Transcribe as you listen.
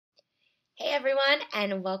Hey everyone,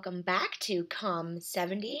 and welcome back to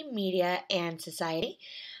Com70 Media and Society.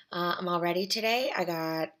 I'm all ready today.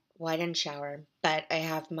 I didn't shower, but I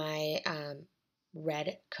have my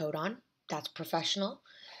red coat on. That's professional.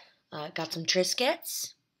 Got some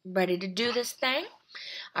Triscuits, ready to do this thing.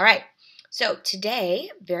 All right, so today,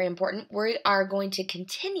 very important, we are going to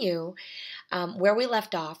continue where we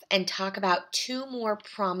left off and talk about two more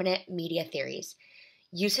prominent media theories: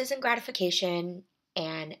 uses and gratification,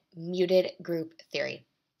 and muted group theory.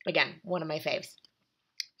 Again, one of my faves.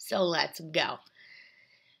 So let's go.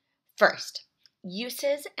 First,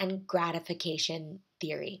 uses and gratification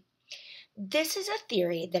theory. This is a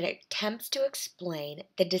theory that attempts to explain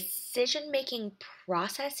the decision-making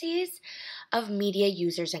processes of media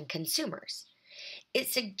users and consumers. It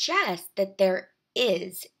suggests that there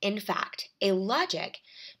is, in fact, a logic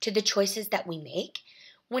to the choices that we make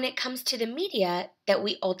when it comes to the media that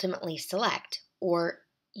we ultimately select or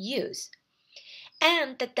use,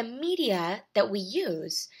 and that the media that we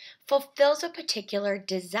use fulfills a particular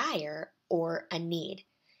desire or a need.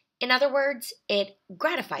 In other words, it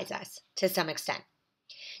gratifies us to some extent.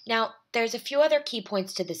 Now, there's a few other key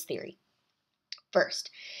points to this theory. First,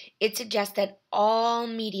 it suggests that all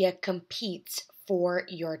media competes for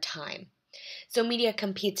your time. So media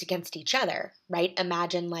competes against each other, right?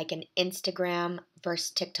 Imagine like an Instagram versus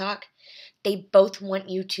TikTok. They both want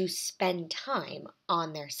you to spend time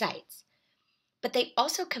on their sites, but they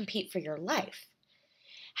also compete for your life.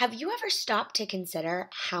 Have you ever stopped to consider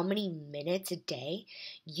how many minutes a day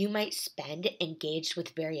you might spend engaged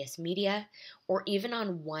with various media or even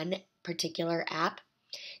on one particular app?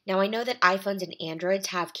 Now, I know that iPhones and Androids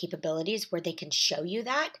have capabilities where they can show you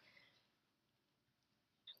that.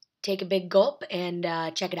 Take a big gulp and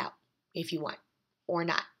check it out if you want, or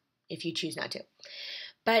not, if you choose not to.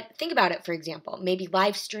 But think about it, for example, maybe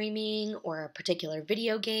live streaming or a particular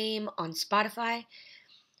video game on Spotify.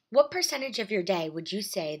 What percentage of your day would you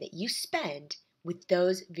say that you spend with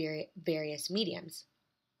those various mediums?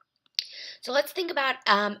 So let's think about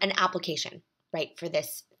an application, right, for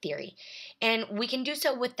this theory. And we can do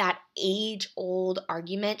so with that age-old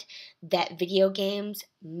argument that video games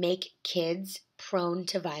make kids prone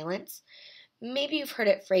to violence. Maybe you've heard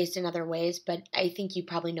it phrased in other ways, but I think you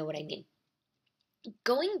probably know what I mean.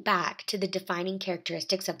 Going back to the defining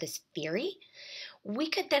characteristics of this theory,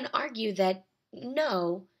 we could then argue that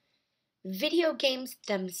no, video games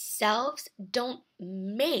themselves don't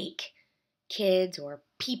make kids or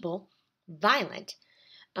people violent.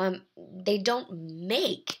 They don't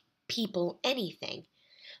make people anything,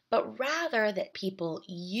 but rather that people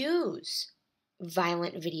use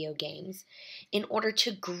violent video games in order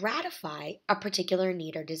to gratify a particular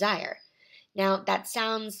need or desire. Now, that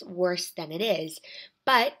sounds worse than it is,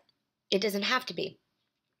 but it doesn't have to be.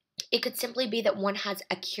 It could simply be that one has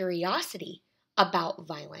a curiosity about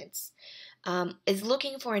violence, is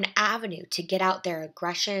looking for an avenue to get out their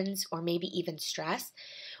aggressions or maybe even stress,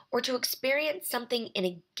 or to experience something in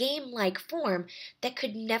a game-like form that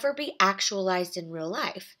could never be actualized in real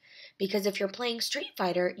life. Because if you're playing Street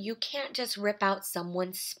Fighter, you can't just rip out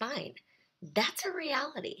someone's spine. That's a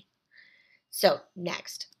reality. So,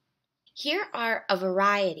 next. Here are a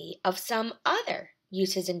variety of some other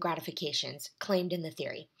uses and gratifications claimed in the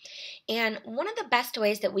theory. And one of the best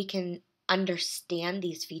ways that we can understand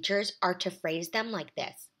these features are to phrase them like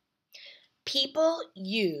this. People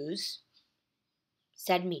use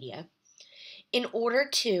said media in order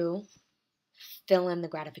to fill in the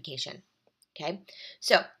gratification. Okay?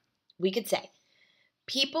 So we could say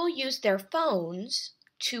people use their phones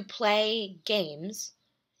to play games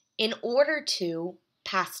in order to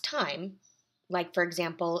pass time. Like, for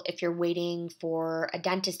example, if you're waiting for a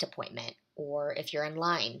dentist appointment or if you're in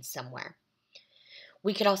line somewhere.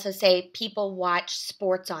 We could also say people watch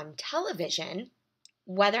sports on television,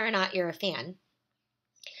 whether or not you're a fan,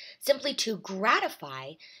 simply to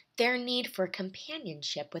gratify their need for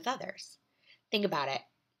companionship with others. Think about it.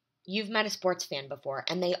 You've met a sports fan before,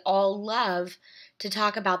 and they all love to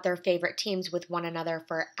talk about their favorite teams with one another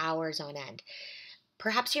for hours on end.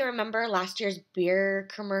 Perhaps you remember last year's beer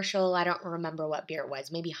commercial. I don't remember what beer it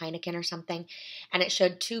was, maybe Heineken or something. And it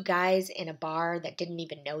showed two guys in a bar that didn't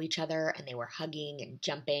even know each other, and they were hugging and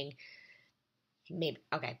jumping. Maybe,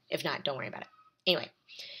 okay, if not, don't worry about it. Anyway,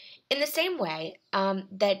 in the same way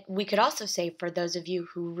that we could also say for those of you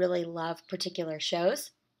who really love particular shows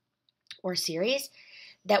or series,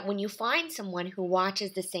 that when you find someone who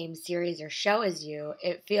watches the same series or show as you,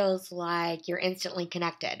 it feels like you're instantly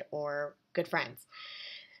connected or good friends.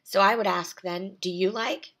 So I would ask then, do you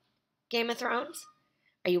like Game of Thrones?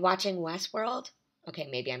 Are you watching Westworld? Okay,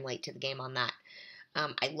 maybe I'm late to the game on that.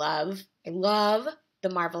 I love The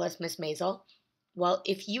Marvelous Miss Maisel. Well,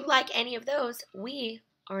 if you like any of those, we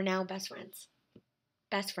are now best friends.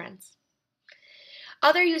 Best friends.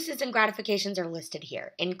 Other uses and gratifications are listed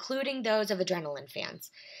here, including those of adrenaline fans.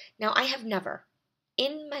 Now, I have never,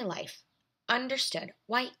 in my life, understood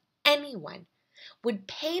why anyone would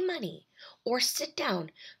pay money or sit down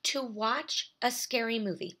to watch a scary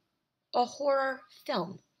movie, a horror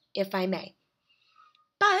film, if I may.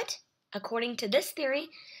 But, according to this theory,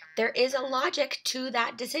 there is a logic to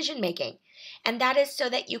that decision making, and that is so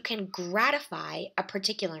that you can gratify a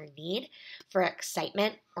particular need for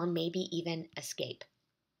excitement or maybe even escape.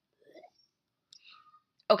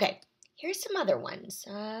 Okay, here's some other ones.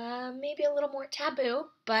 Maybe a little more taboo,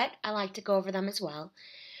 but I like to go over them as well.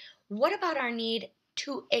 What about our need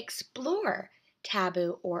to explore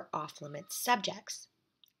taboo or off-limits subjects?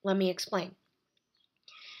 Let me explain.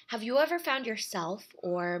 Have you ever found yourself,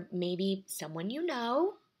 or maybe someone you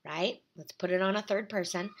know, right? Let's put it on a third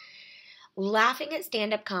person, laughing at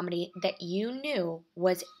stand-up comedy that you knew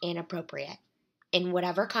was inappropriate in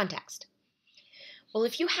whatever context? Well,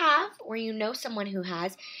 if you have, or you know someone who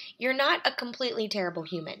has, you're not a completely terrible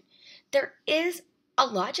human. There is a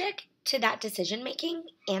logic to that decision making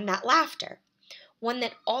and that laughter, one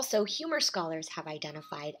that also humor scholars have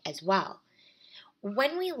identified as well.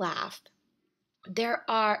 When we laugh, there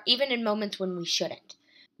are, even in moments when we shouldn't,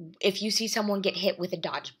 if you see someone get hit with a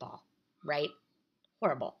dodgeball, right?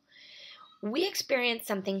 Horrible. We experience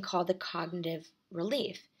something called the cognitive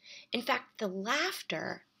relief. In fact, the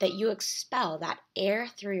laughter that you expel, that air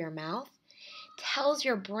through your mouth, tells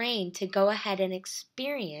your brain to go ahead and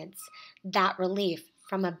experience that relief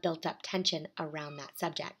from a built-up tension around that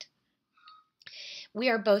subject. We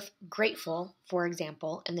are both grateful, for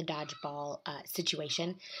example, in the dodgeball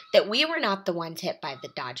situation, that we were not the ones hit by the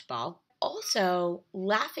dodgeball. Also,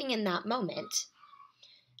 laughing in that moment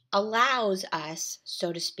allows us,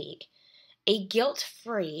 so to speak, a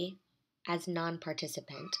guilt-free, as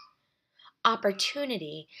non-participant,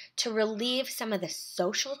 opportunity to relieve some of the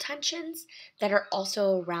social tensions that are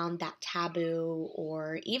also around that taboo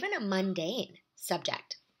or even a mundane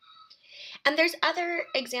subject. And there's other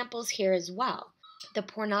examples here as well. The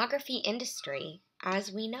pornography industry,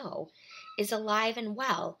 as we know, is alive and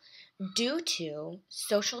well due to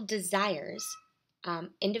social desires,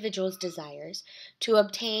 individuals' desires to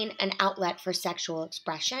obtain an outlet for sexual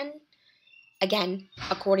expression, again,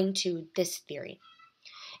 according to this theory.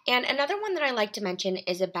 And another one that I like to mention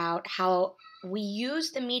is about how we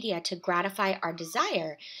use the media to gratify our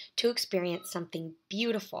desire to experience something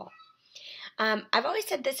beautiful. I've always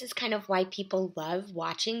said this is kind of why people love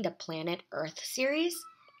watching the Planet Earth series.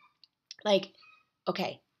 Like,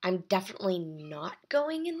 okay, I'm definitely not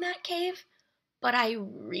going in that cave, but I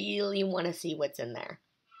really want to see what's in there.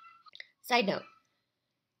 Side note,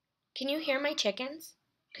 can you hear my chickens?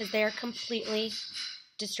 Because they are completely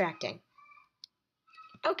distracting.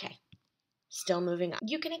 Okay, still moving on.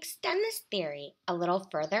 You can extend this theory a little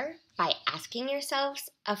further by asking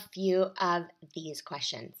yourselves a few of these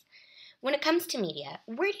questions. When it comes to media,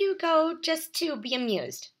 where do you go just to be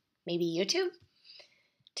amused? Maybe YouTube?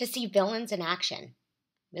 To see villains in action?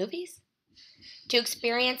 Movies? To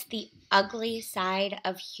experience the ugly side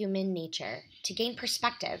of human nature, to gain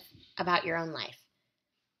perspective about your own life?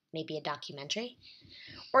 Maybe a documentary?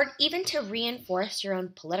 Or even to reinforce your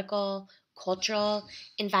own political, cultural,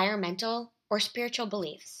 environmental, or spiritual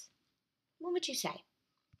beliefs? What would you say?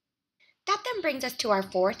 That then brings us to our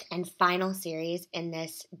fourth and final series in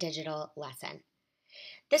this digital lesson.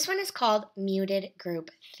 This one is called Muted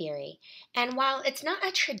Group Theory, and while it's not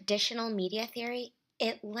a traditional media theory,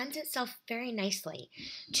 it lends itself very nicely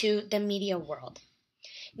to the media world.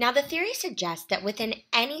 Now, the theory suggests that within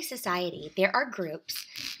any society, there are groups,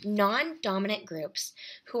 non-dominant groups,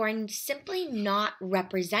 who are simply not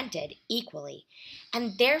represented equally,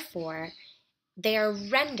 and therefore they are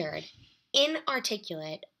rendered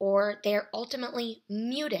inarticulate, or they're ultimately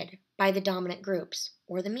muted by the dominant groups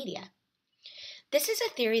or the media. This is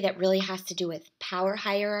a theory that really has to do with power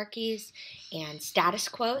hierarchies and status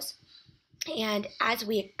quos. And as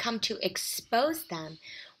we come to expose them,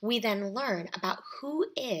 we then learn about who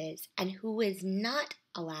is and who is not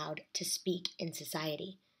allowed to speak in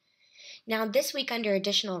society. Now, this week under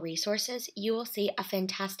additional resources, you will see a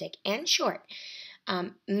fantastic and short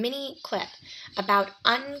mini clip about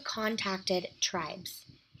uncontacted tribes.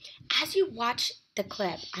 As you watch the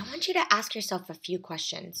clip, I want you to ask yourself a few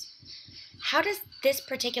questions. How does this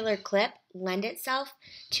particular clip lend itself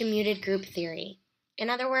to muted group theory? In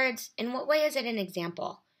other words, in what way is it an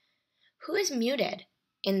example? Who is muted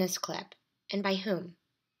in this clip, and by whom?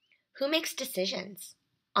 Who makes decisions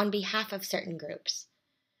on behalf of certain groups?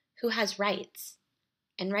 Who has rights?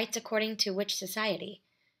 and rights according to which society,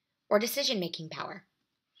 or decision-making power?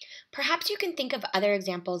 Perhaps you can think of other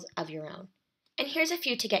examples of your own. And here's a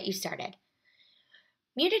few to get you started.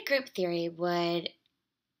 Muted group theory would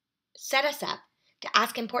set us up to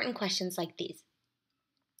ask important questions like these.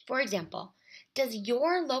 For example, does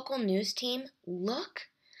your local news team look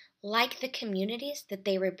like the communities that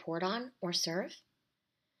they report on or serve?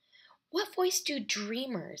 What voice do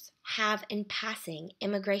dreamers have in passing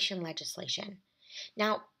immigration legislation?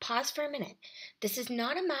 Now, pause for a minute. This is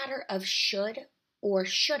not a matter of should or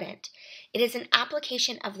shouldn't. It is an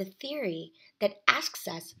application of the theory that asks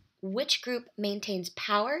us which group maintains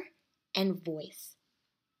power and voice.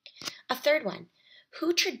 A third one,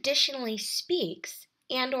 who traditionally speaks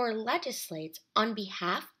and or legislates on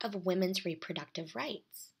behalf of women's reproductive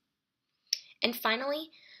rights? And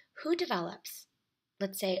finally, who develops,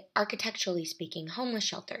 let's say architecturally speaking, homeless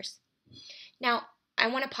shelters? Now, I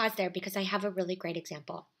want to pause there because I have a really great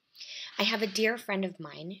example. I have a dear friend of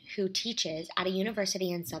mine who teaches at a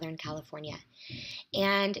university in Southern California,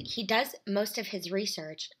 and he does most of his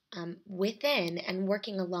research within and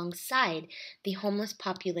working alongside the homeless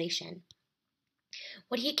population.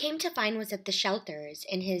 What he came to find was that the shelters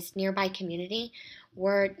in his nearby community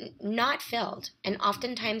were not filled, and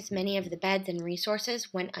oftentimes many of the beds and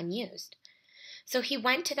resources went unused. So he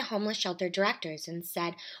went to the homeless shelter directors and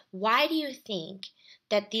said, why do you think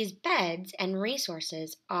that these beds and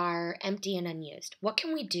resources are empty and unused? What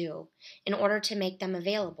can we do in order to make them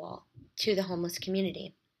available to the homeless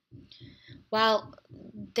community? Well,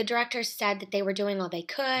 the directors said that they were doing all they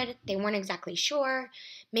could. They weren't exactly sure.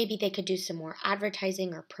 Maybe they could do some more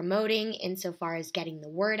advertising or promoting insofar as getting the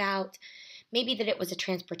word out. Maybe that it was a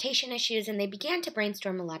transportation issues, and they began to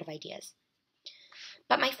brainstorm a lot of ideas.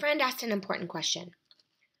 But my friend asked an important question.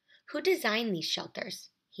 Who designed these shelters?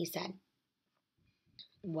 He said.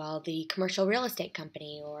 Well, the commercial real estate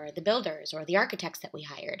company or the builders or the architects that we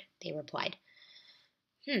hired, they replied.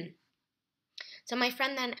 So my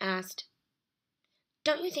friend then asked,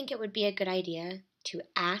 don't you think it would be a good idea to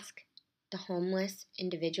ask the homeless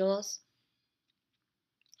individuals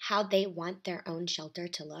how they want their own shelter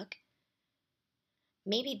to look?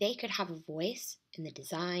 Maybe they could have a voice in the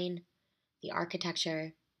design, the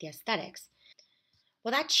architecture, the aesthetics.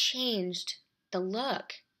 Well, that changed the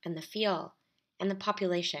look and the feel and the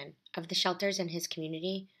population of the shelters in his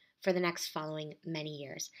community for the next following many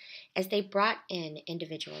years, as they brought in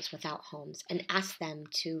individuals without homes and asked them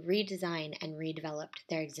to redesign and redevelop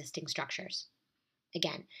their existing structures.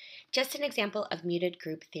 Again, just an example of muted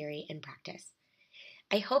group theory in practice.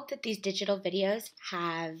 I hope that these digital videos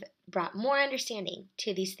have brought more understanding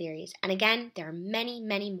to these theories. And again, there are many,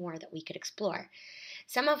 many more that we could explore,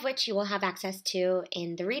 some of which you will have access to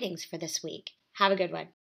in the readings for this week. Have a good one.